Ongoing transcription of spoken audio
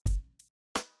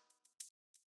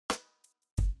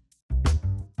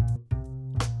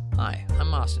Hi,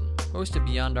 I'm Austin, host of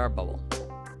Beyond Our Bubble.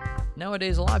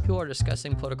 Nowadays, a lot of people are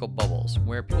discussing political bubbles,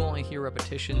 where people only hear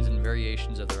repetitions and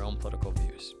variations of their own political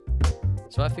views.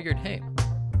 So I figured, hey,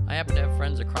 I happen to have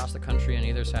friends across the country on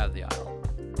either side of the aisle.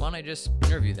 Why don't I just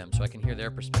interview them so I can hear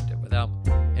their perspective without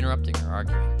interrupting or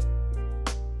arguing?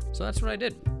 So that's what I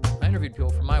did. I interviewed people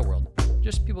from my world,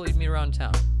 just people you'd meet around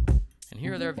town, and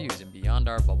here are their views in Beyond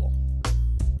Our Bubble.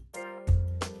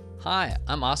 Hi,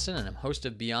 I'm Austin, and I'm host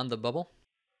of Beyond the Bubble.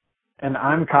 And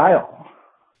I'm Kyle.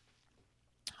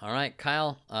 All right,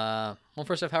 Kyle. Well,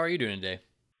 first off, how are you doing today?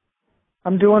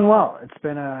 I'm doing well. It's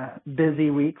been a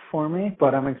busy week for me,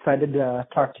 but I'm excited to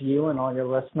talk to you and all your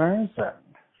listeners. And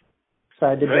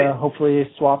excited to hopefully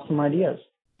swap some ideas.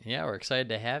 Yeah, we're excited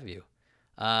to have you.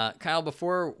 Kyle,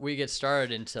 before we get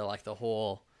started into like the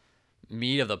whole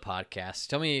meat of the podcast,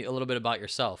 tell me a little bit about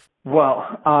yourself. Well,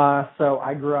 so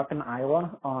I grew up in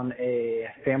Iowa on a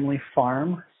family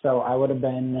farm. So I would have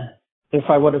been, if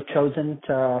I would have chosen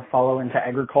to follow into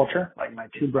agriculture, like my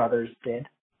two brothers did,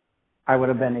 I would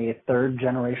have been a third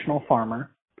generational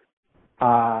farmer.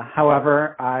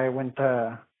 However, I went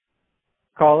to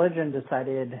college and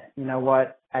decided, you know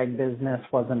what, ag business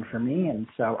wasn't for me. And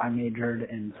so I majored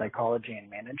in psychology and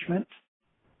management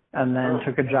and then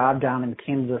took a job down in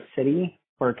Kansas City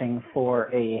working for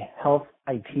a health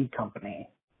IT company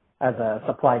as a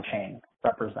supply chain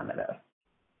representative.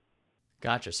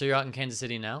 Gotcha. So you're out in Kansas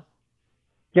City now?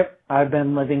 Yep. I've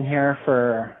been living here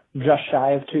for just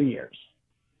shy of 2 years.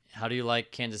 How do you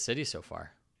like Kansas City so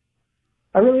far?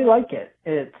 I really like it.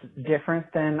 It's different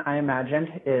than I imagined.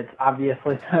 It's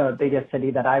obviously the biggest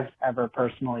city that I've ever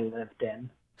personally lived in.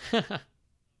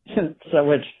 So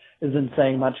which isn't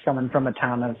saying much coming from a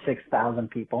town of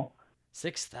 6,000 people.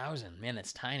 6,000? Man,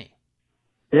 that's tiny.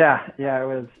 Yeah,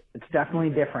 it's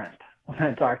definitely different. When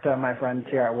I talk to my friends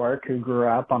here at work who grew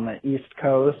up on the East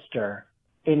Coast or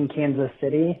in Kansas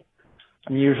City,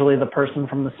 I'm usually the person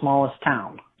from the smallest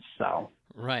town, so.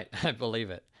 Right, I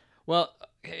believe it. Well,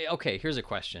 okay, here's a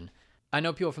question. I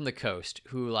know people from the coast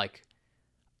who, like,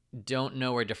 don't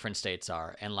know where different states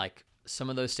are, and, like,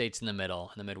 some of those states in the middle,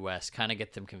 in the Midwest, kind of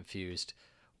get them confused.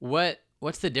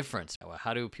 What's the difference?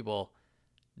 How do people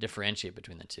differentiate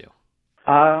between the two?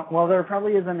 Well, there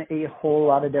probably isn't a whole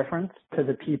lot of difference to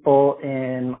the people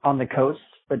on the coast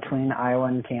between Iowa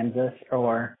and Kansas,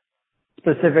 or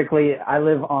specifically, I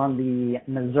live on the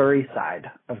Missouri side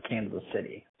of Kansas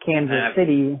City. Kansas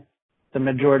City, the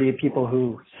majority of people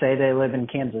who say they live in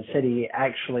Kansas City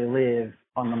actually live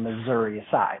on the Missouri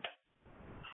side.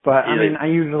 But, I mean, I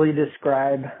usually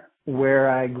describe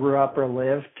where I grew up or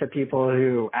live to people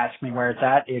who ask me where it's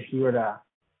at. If you were to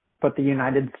put the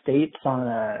United States on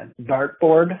a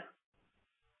dartboard,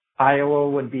 Iowa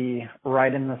would be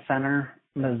right in the center.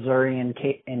 Missouri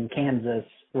and Kansas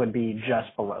would be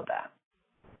just below that.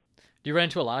 Do you run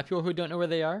into a lot of people who don't know where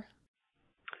they are?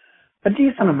 A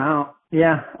decent amount,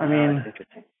 yeah. I mean,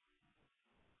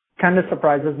 kind of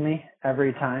surprises me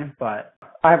every time, but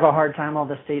I have a hard time. All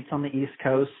the states on the East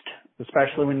Coast,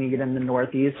 especially when you get in the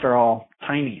Northeast, are all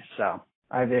tiny, so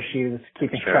I have issues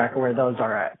keeping track of where those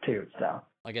are at too, so.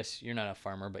 I guess you're not a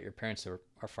farmer, but your parents are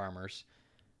farmers.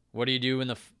 What do you do when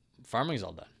the farming's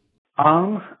all done?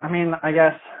 I mean, I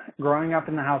guess growing up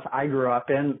in the house I grew up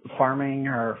in, farming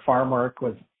or farm work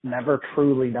was never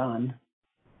truly done.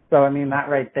 So, I mean, that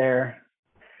right there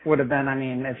would have been, I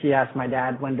mean, if you asked my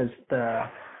dad, when does the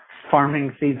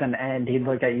farming season end, he'd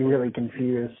look at you really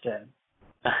confused and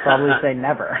probably say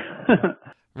never.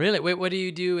 Really? Wait, what do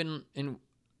you do in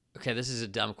okay, this is a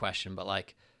dumb question, but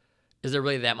like, is there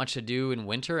really that much to do in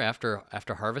winter after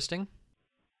harvesting?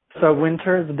 So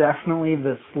winter is definitely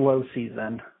the slow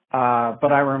season.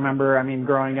 But I remember, I mean,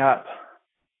 growing up,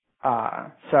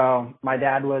 so my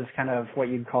dad was kind of what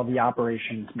you'd call the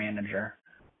operations manager.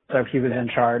 So he was in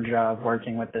charge of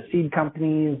working with the seed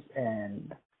companies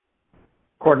and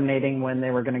coordinating when they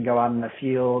were going to go out in the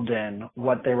field and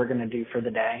what they were going to do for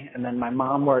the day. And then my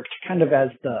mom worked kind of as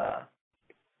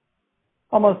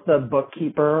almost the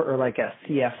bookkeeper or like a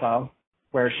CFO,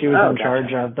 where she was in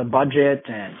charge of the budget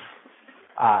and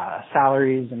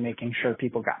salaries and making sure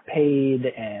people got paid,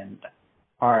 and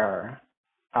our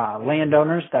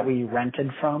landowners that we rented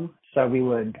from. So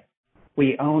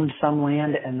we owned some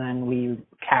land and then we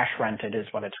cash rented is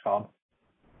what it's called.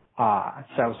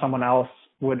 So someone else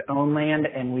would own land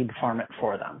and we'd farm it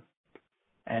for them.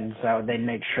 And so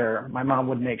my mom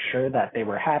would make sure that they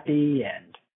were happy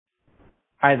and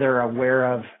either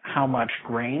aware of how much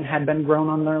grain had been grown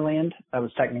on their land that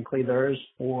was technically theirs,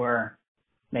 or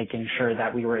making sure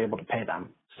that we were able to pay them.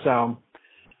 So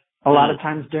a lot of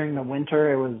times during the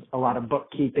winter, it was a lot of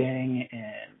bookkeeping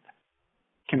and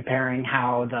comparing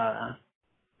how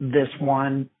this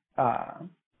one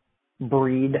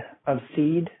breed of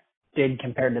seed did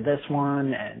compared to this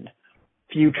one, and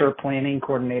future planning,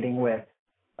 coordinating with,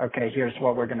 okay, here's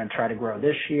what we're going to try to grow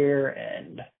this year,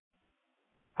 and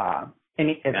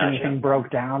if anything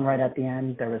broke down right at the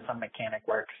end, there was some mechanic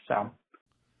work. So,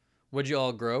 what'd you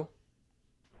all grow?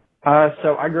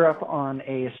 So I grew up on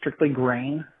a strictly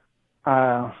grain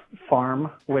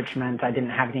farm, which meant I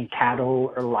didn't have any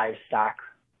cattle or livestock.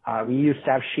 We used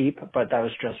to have sheep, but that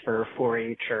was just for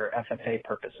 4-H or FFA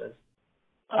purposes.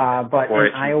 But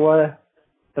in Iowa,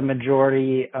 the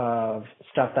majority of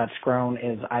stuff that's grown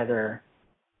is either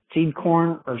seed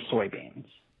corn or soybeans.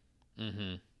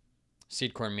 Mm-hmm.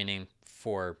 Seed corn meaning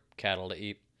for cattle to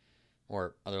eat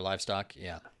or other livestock?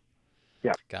 Yeah.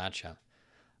 Yeah. Gotcha.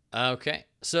 Okay.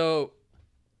 So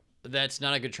that's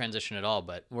not a good transition at all,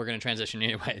 but we're going to transition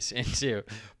anyways into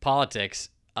politics.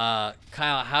 Kyle,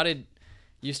 how did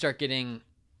you start getting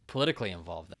politically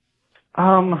involved?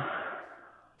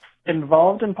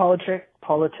 Involved in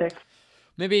politics?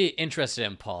 Maybe interested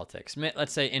in politics.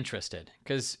 Let's say interested,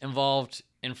 because involved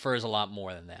infers a lot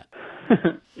more than that.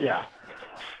 Yeah.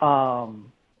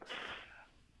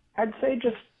 I'd say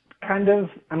just kind of,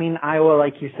 Iowa,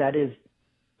 like you said, is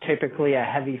typically a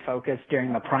heavy focus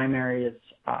during the primaries.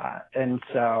 And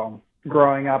so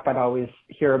growing up, I'd always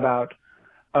hear about,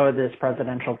 this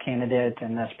presidential candidate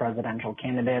and this presidential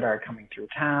candidate are coming through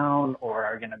town or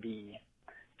are going to be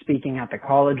speaking at the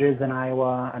colleges in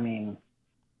Iowa.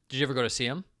 Did you ever go to see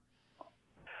him?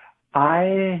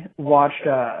 I watched,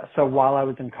 so while I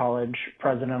was in college,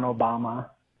 President Obama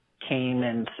came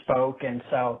and spoke, and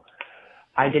so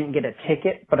I didn't get a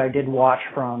ticket, but I did watch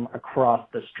from across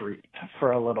the street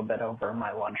for a little bit over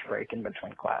my lunch break in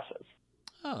between classes.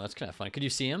 Oh, that's kind of fun. Could you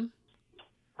see him?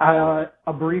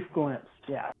 A brief glimpse,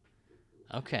 yeah.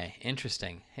 Okay,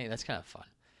 interesting. Hey, that's kind of fun.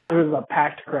 It was a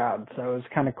packed crowd, so it was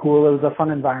kind of cool. It was a fun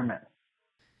environment.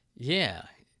 Yeah,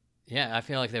 I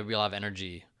feel like there'd be a lot of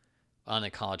energy on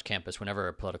the college campus whenever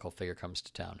a political figure comes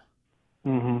to town.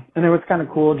 Mm-hmm. And it was kind of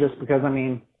cool just because,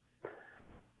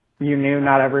 you knew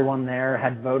not everyone there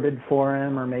had voted for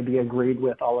him or maybe agreed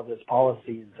with all of his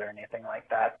policies or anything like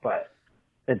that, but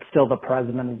it's still the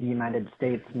president of the United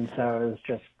States, and so it was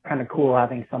just kind of cool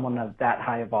having someone of that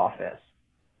high of office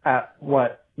at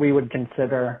what we would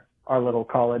consider our little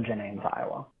college in Ames,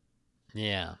 Iowa.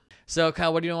 Yeah. So,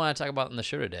 Kyle, what do you want to talk about in the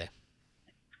show today?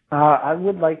 I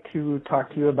would like to talk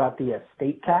to you about the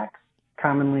estate tax,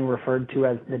 commonly referred to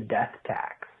as the death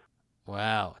tax.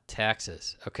 Wow,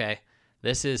 taxes. Okay.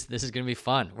 This is going to be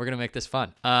fun. We're going to make this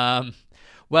fun.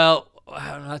 Well,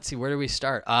 let's see. Where do we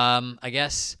start? I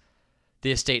guess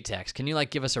the estate tax. Can you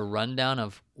give us a rundown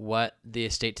of what the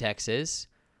estate tax is?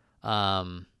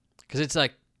 Because it's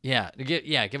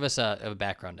give us a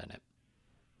background on it.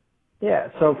 Yeah.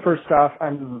 So first off,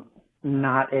 I'm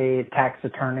not a tax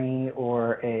attorney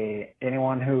or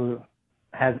anyone who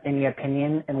has any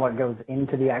opinion in what goes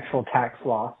into the actual tax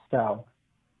law. So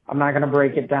I'm not going to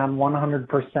break it down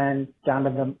 100% down to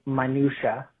the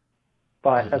minutia,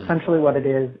 but essentially what it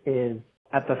is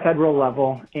at the federal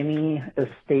level, any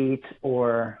estate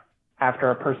or after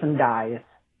a person dies,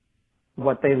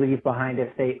 what they leave behind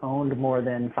if they owned more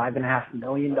than $5.5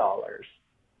 million,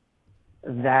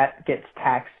 that gets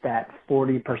taxed at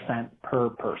 40% per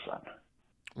person.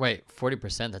 Wait,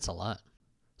 40%? That's a lot.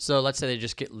 So let's say they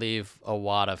just leave a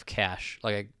wad of cash,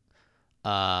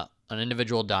 an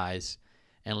individual dies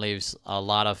and leaves a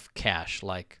lot of cash,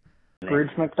 like Scrooge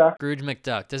McDuck? Scrooge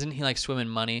McDuck. Doesn't he swim in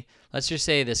money? Let's just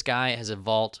say this guy has a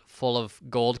vault full of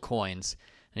gold coins,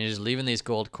 and he's just leaving these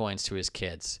gold coins to his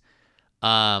kids.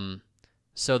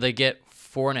 So they get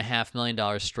 $4.5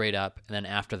 million straight up, and then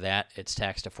after that, it's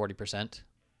taxed at 40%?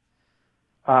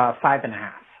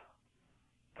 $5.5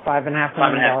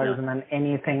 million, and then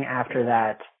anything after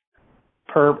that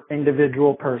per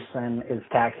individual person is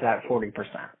taxed at 40%.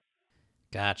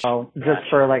 Gotcha. So just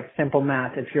for simple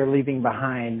math, if you're leaving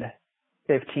behind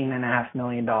 $15.5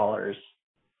 million,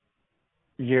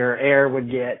 your heir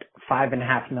would get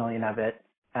 $5.5 million of it,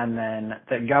 and then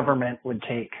the government would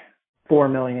take $4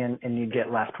 million, and you'd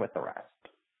get left with the rest.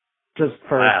 Just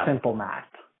for simple math.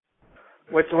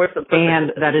 What's the purpose?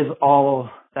 And that's all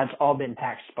been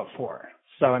taxed before.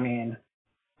 So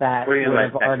that would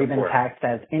have already been taxed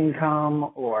as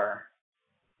income or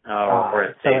so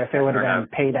if it would have been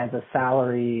paid as a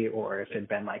salary or if it had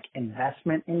been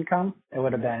investment income, it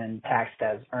would have been taxed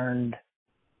as earned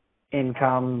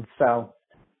income. So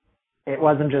it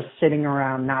wasn't just sitting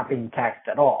around not being taxed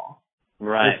at all.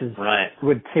 Right,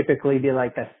 would typically be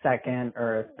the second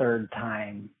or third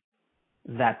time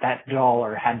that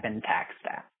dollar had been taxed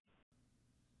at.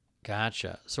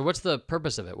 Gotcha. So what's the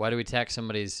purpose of it? Why do we tax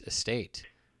somebody's estate?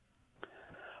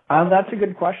 That's a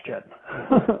good question.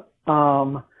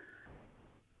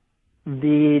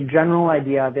 The general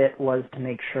idea of it was to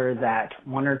make sure that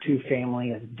one or two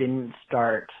families didn't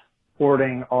start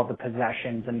hoarding all the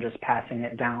possessions and just passing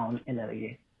it down in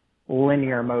a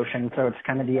linear motion. So it's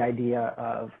kind of the idea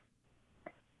of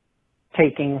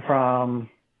taking from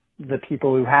the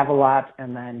people who have a lot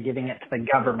and then giving it to the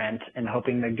government and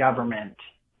hoping the government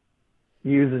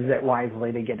uses it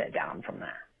wisely to get it down from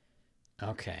there.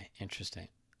 Okay, interesting.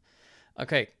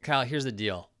 Okay, Kyle, here's the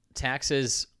deal.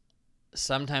 Taxes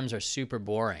sometimes are super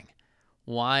boring.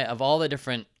 Why, of all the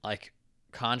different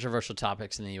controversial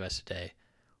topics in the U.S. today,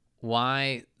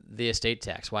 why the estate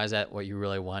tax? Why is that what you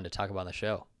really wanted to talk about on the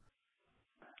show?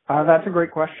 That's a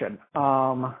great question.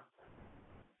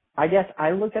 I guess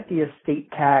I look at the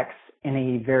estate tax in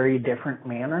a very different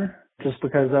manner just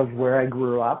because of where I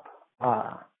grew up.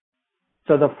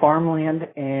 So the farmland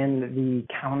in the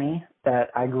county that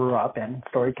I grew up in,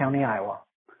 Story County, Iowa,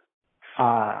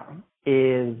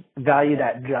 is valued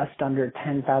at just under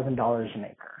 $10,000 an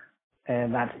acre.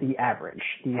 And that's the average.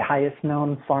 The highest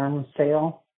known farm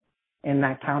sale in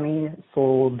that county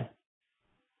sold,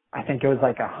 I think it was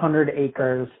 100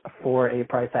 acres for a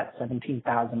price at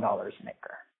 $17,000 an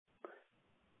acre.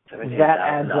 That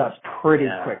adds up pretty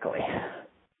quickly.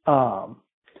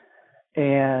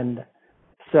 And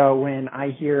so when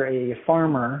I hear a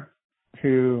farmer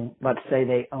who, let's say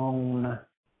they own,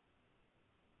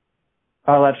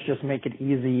 let's just make it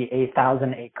easy,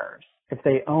 1,000 acres. If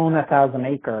they own 1,000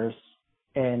 acres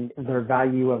and their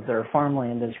value of their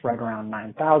farmland is right around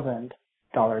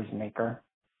 $9,000 an acre,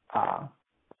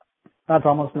 that's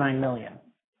almost $9 million,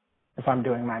 if I'm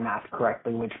doing my math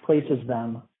correctly, which places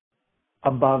them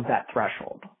above that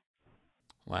threshold.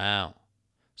 Wow.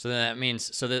 So that means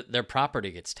that their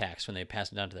property gets taxed when they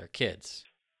pass it down to their kids.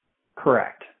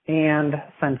 Correct. And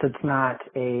since it's not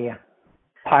a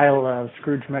pile of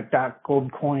Scrooge McDuck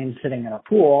gold coins sitting in a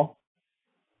pool,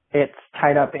 it's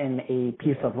tied up in a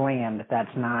piece of land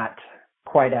that's not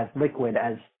quite as liquid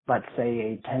as, let's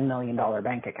say, a $10 million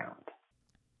bank account.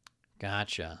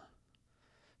 Gotcha.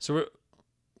 So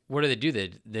what do?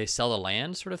 They sell the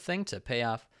land sort of thing to pay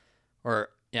off? Or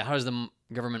how does the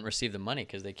government receive the money?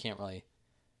 Because they can't really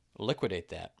liquidate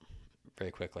that very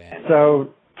quickly.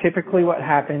 So typically what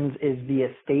happens is the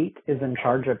estate is in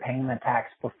charge of paying the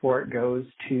tax before it goes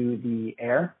to the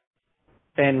heir.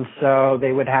 And so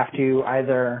they would have to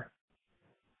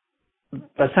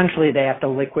essentially they have to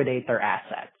liquidate their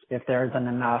assets. If there isn't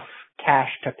enough cash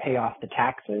to pay off the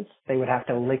taxes, they would have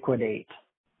to liquidate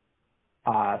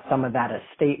some of that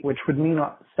estate, which would mean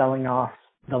selling off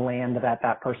the land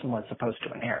that person was supposed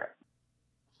to inherit.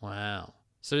 Wow.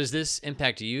 So does this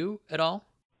impact you at all?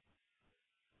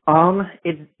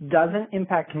 It doesn't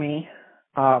impact me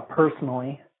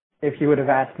personally. If you would have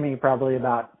asked me probably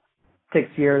about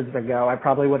 6 years ago, I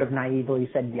probably would have naively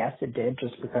said yes, it did,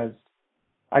 just because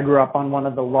I grew up on one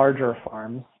of the larger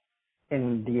farms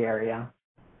in the area.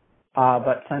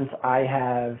 But since I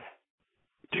have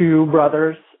two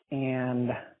brothers and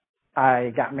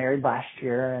I got married last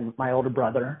year and my older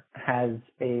brother has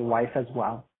a wife as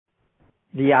well,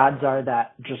 the odds are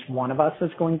that just one of us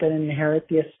is going to inherit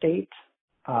the estate.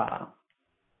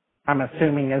 I'm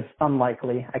assuming is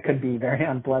unlikely. I could be very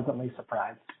unpleasantly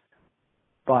surprised.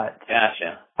 But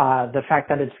Gotcha. The fact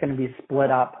that it's going to be split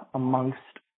up amongst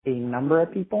a number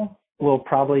of people will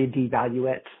probably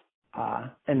devalue it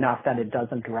enough that it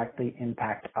doesn't directly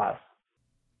impact us.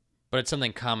 But it's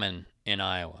something common in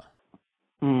Iowa.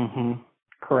 Mm-hmm.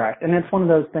 Correct. And it's one of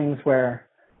those things where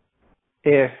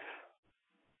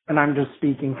and I'm just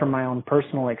speaking from my own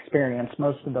personal experience,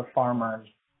 most of the farmers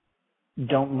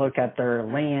don't look at their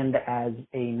land as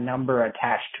a number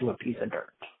attached to a piece of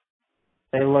dirt.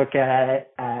 They look at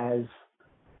it as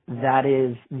that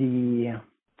is the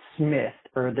Smith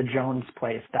or the Jones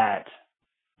place that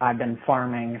I've been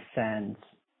farming since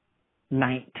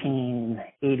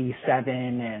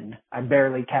 1987 and I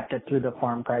barely kept it through the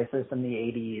farm crisis in the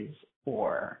 80s,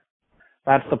 or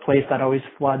that's the place that always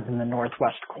floods in the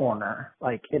northwest corner.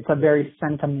 Like, it's a very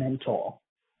sentimental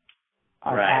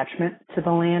attachment to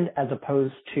the land as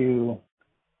opposed to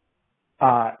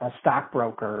a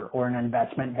stockbroker or an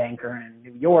investment banker in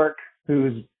New York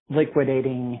who's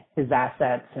liquidating his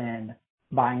assets and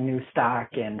buying new stock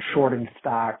and shorting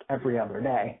stock every other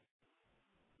day.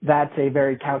 That's a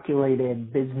very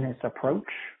calculated business approach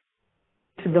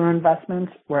to their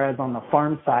investments, whereas on the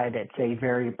farm side, it's a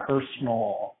very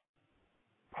personal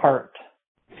heart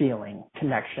feeling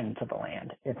connection to the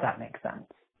land, if that makes sense.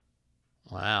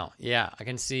 Wow. Yeah, I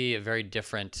can see a very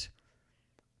different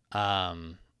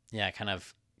kind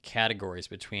of categories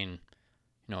between,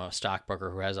 a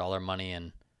stockbroker who has all their money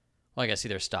in, well, I guess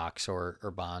either stocks or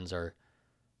bonds or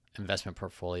investment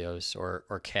portfolios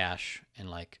or cash in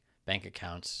like bank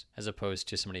accounts, as opposed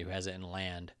to somebody who has it in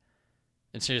land.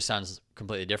 It just sounds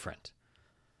completely different.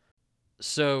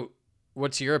 So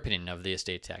what's your opinion of the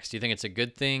estate tax? Do you think it's a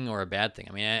good thing or a bad thing?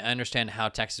 I mean, I understand how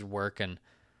taxes work, and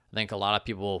I think a lot of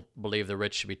people believe the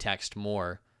rich should be taxed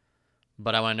more,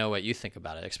 but I want to know what you think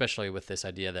about it, especially with this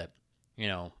idea that,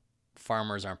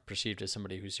 farmers aren't perceived as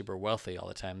somebody who's super wealthy all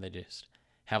the time. They just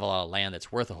have a lot of land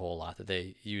that's worth a whole lot that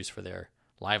they use for their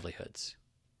livelihoods.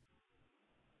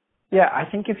 Yeah, I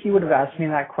think if you would have asked me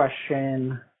that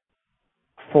question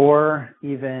 4,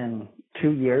 even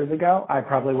 2 years ago, I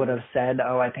probably would have said,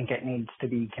 I think it needs to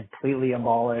be completely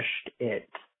abolished. It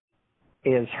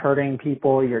is hurting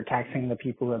people. You're taxing the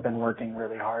people who have been working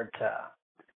really hard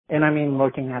and I mean,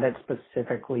 looking at it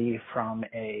specifically from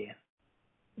a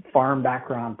farm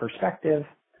background perspective,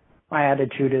 my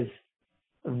attitude is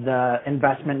the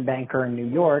investment banker in New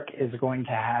York is going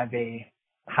to have a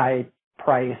high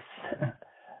price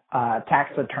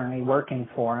tax attorney working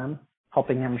for him,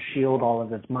 helping him shield all of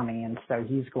his money. And so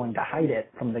he's going to hide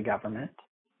it from the government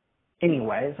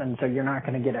anyways. And so you're not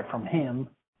going to get it from him,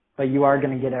 but you are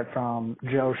going to get it from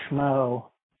Joe Schmo,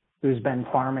 who's been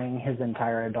farming his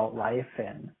entire adult life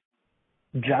and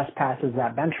just passes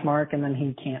that benchmark, and then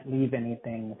he can't leave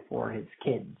anything for his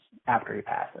kids after he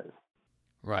passes.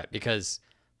 Right, because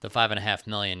the $5.5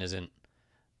 million isn't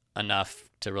enough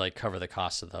to really cover the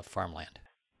cost of the farmland.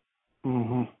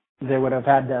 Mm-hmm. They would have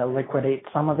had to liquidate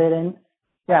some of it, and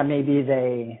maybe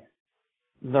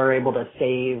they're able to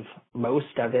save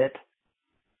most of it.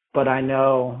 But I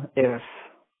know if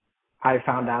I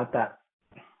found out that,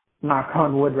 knock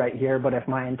on wood right here, but if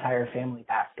my entire family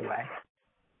passed away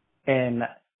and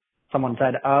someone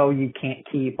said, you can't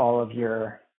keep all of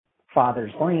your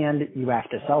father's land, you have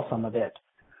to sell some of it,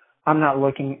 I'm not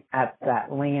looking at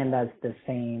that land as the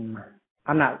same.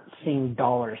 I'm not seeing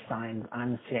dollar signs.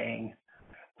 I'm saying,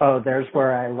 there's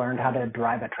where I learned how to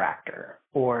drive a tractor,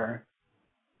 or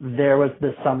there was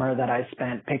the summer that I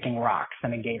spent picking rocks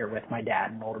in a gator with my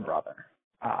dad and older brother.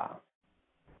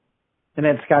 And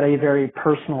it's got a very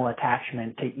personal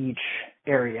attachment to each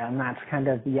area, and that's kind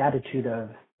of the attitude of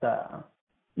the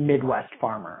Midwest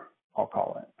farmer, I'll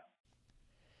call it.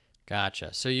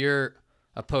 Gotcha. So you're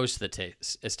opposed to the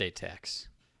estate tax?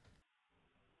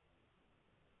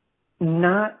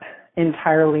 Not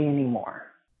entirely anymore.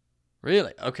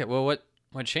 Really? Okay. Well,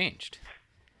 what changed?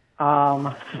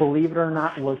 Believe it or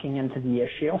not, looking into the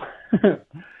issue,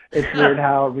 it's weird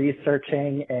how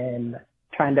researching and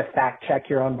trying to fact check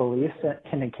your own beliefs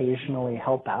can occasionally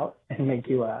help out and make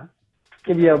you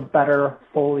give you a better,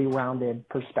 fully rounded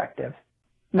perspective.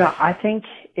 No, I think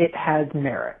it has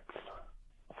merits.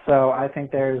 So I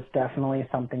think there's definitely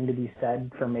something to be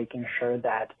said for making sure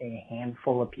that a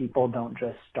handful of people don't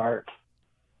just start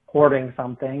hoarding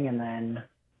something and then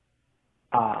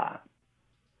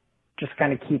just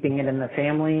kind of keeping it in the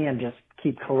family and just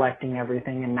keep collecting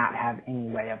everything and not have any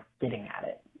way of getting at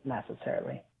it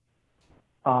necessarily.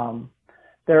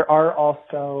 There are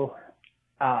also,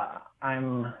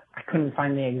 I couldn't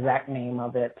find the exact name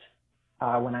of it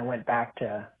when I went back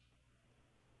to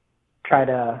try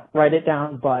to write it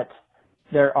down, but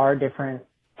there are different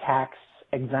tax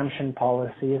exemption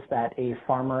policies that a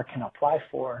farmer can apply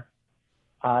for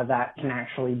that can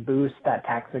actually boost that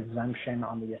tax exemption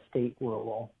on the estate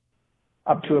rule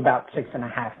up to about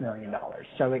 $6.5 million.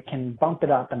 So it can bump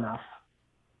it up enough.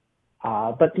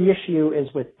 But the issue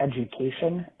is with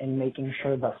education and making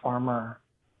sure the farmer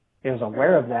is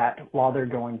aware of that while they're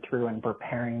going through and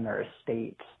preparing their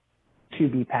estate to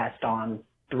be passed on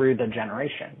through the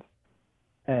generations.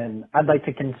 And I'd like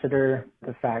to consider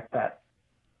the fact that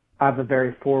I have a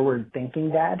very forward-thinking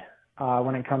dad.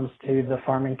 When it comes to the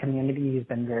farming community, he's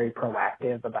been very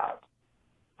proactive about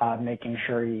making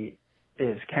sure he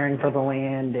is caring for the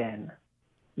land and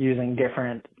using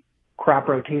different crop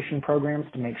rotation programs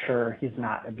to make sure he's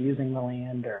not abusing the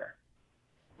land or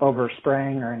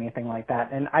overspraying or anything like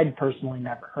that. And I'd personally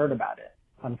never heard about it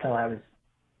until I was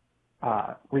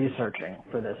researching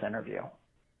for this interview.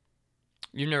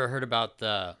 You've never heard about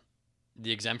the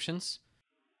exemptions?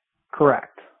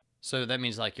 Correct. So that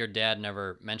means like your dad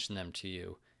never mentioned them to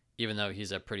you, even though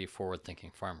he's a pretty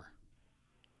forward-thinking farmer.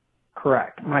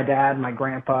 Correct. My dad, my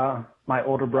grandpa, my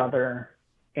older brother,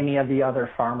 any of the other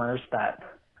farmers that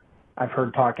I've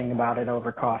heard talking about it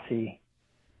over coffee.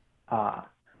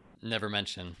 Never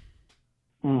mentioned.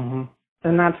 Mm-hmm.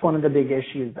 And that's one of the big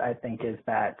issues, I think, is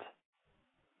that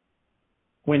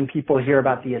when people hear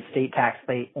about the estate tax,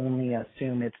 they only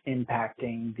assume it's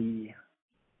impacting the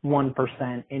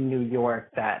 1% in New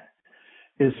York that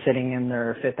is sitting in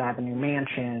their Fifth Avenue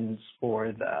mansions,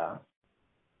 or the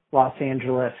Los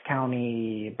Angeles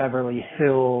County, Beverly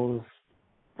Hills,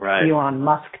 Elon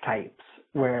Musk types,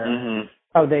 where,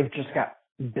 they've just got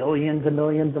billions and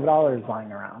millions of dollars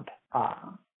lying around.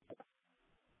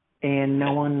 And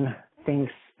no one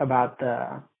thinks about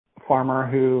the farmer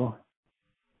who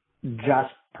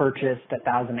just purchased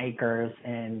 1,000 acres,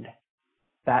 and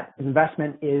that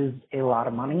investment is a lot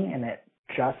of money and it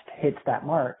just hits that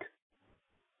mark.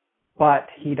 But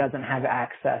he doesn't have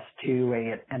access to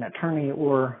an attorney,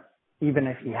 or even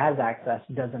if he has access,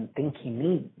 doesn't think he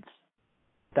needs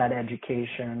that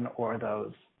education or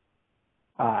those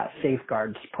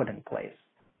safeguards put in place.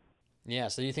 Yeah,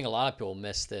 so you think a lot of people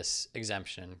miss this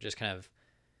exemption, just kind of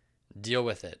deal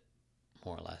with it,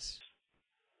 more or less.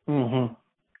 Mm-hmm.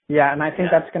 Yeah, and I think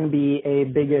that's going to be a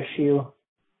big issue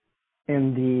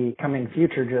in the coming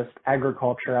future. Just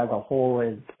agriculture as a whole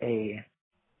is it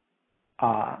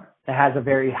has a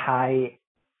very high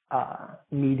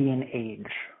median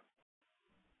age.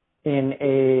 In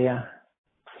a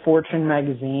Fortune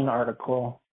magazine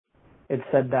article, it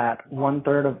said that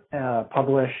 1/3 of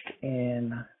published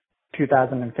in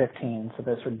 2015, so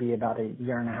this would be about a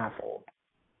year and a half old.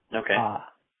 Okay.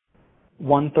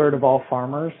 1/3 of all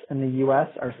farmers in the U.S.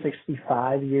 are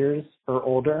 65 years or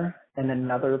older, and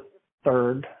another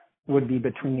third would be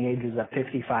between the ages of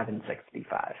 55 and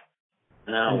 65.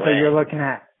 No way. So you're looking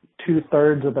at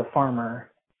 2/3 of the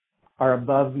farmer are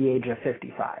above the age of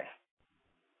 55.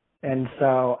 And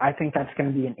so I think that's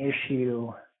going to be an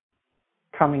issue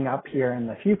coming up here in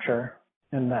the future,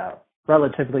 in the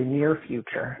relatively near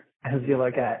future, as you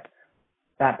look at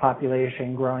that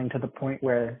population growing to the point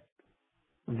where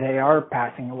they are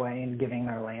passing away and giving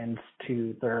their lands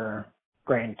to their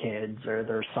grandkids or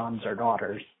their sons or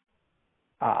daughters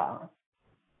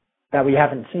that we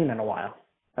haven't seen in a while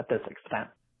at this extent.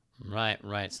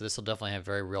 Right. So this will definitely have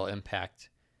very real impact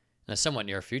in a somewhat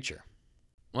near future.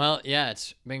 Well, yeah,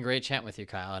 it's been great chatting with you,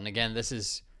 Kyle. And again, this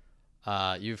is,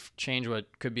 you've changed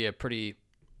what could be a pretty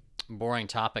boring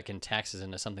topic in taxes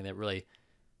into something that really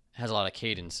has a lot of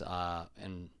cadence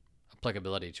and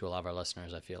applicability to a lot of our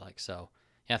listeners, I feel like. So,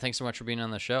 yeah, thanks so much for being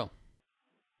on the show.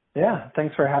 Yeah,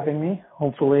 thanks for having me.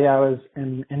 Hopefully I was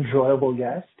an enjoyable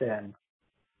guest and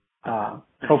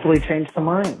hopefully changed some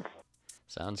minds.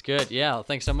 Sounds good. Yeah, well,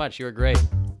 thanks so much. You were great.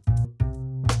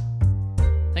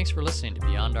 Thanks for listening to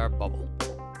Beyond Our Bubble.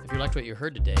 If you liked what you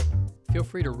heard today, feel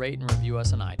free to rate and review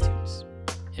us on iTunes.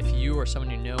 If you or someone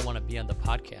you know want to be on the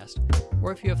podcast,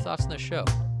 or if you have thoughts on the show,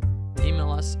 email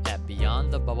us at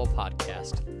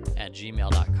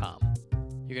beyondthebubblepodcast@gmail.com.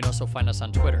 You can also find us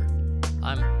on Twitter.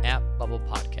 I'm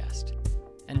 @BubblePodcast.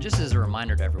 And just as a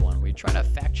reminder to everyone, we try to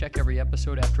fact check every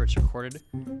episode after it's recorded,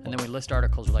 and then we list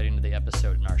articles relating to the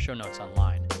episode in our show notes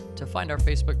online. To find our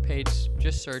Facebook page,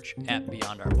 just search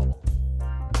 @BeyondOurBubble.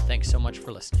 Thanks so much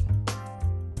for listening.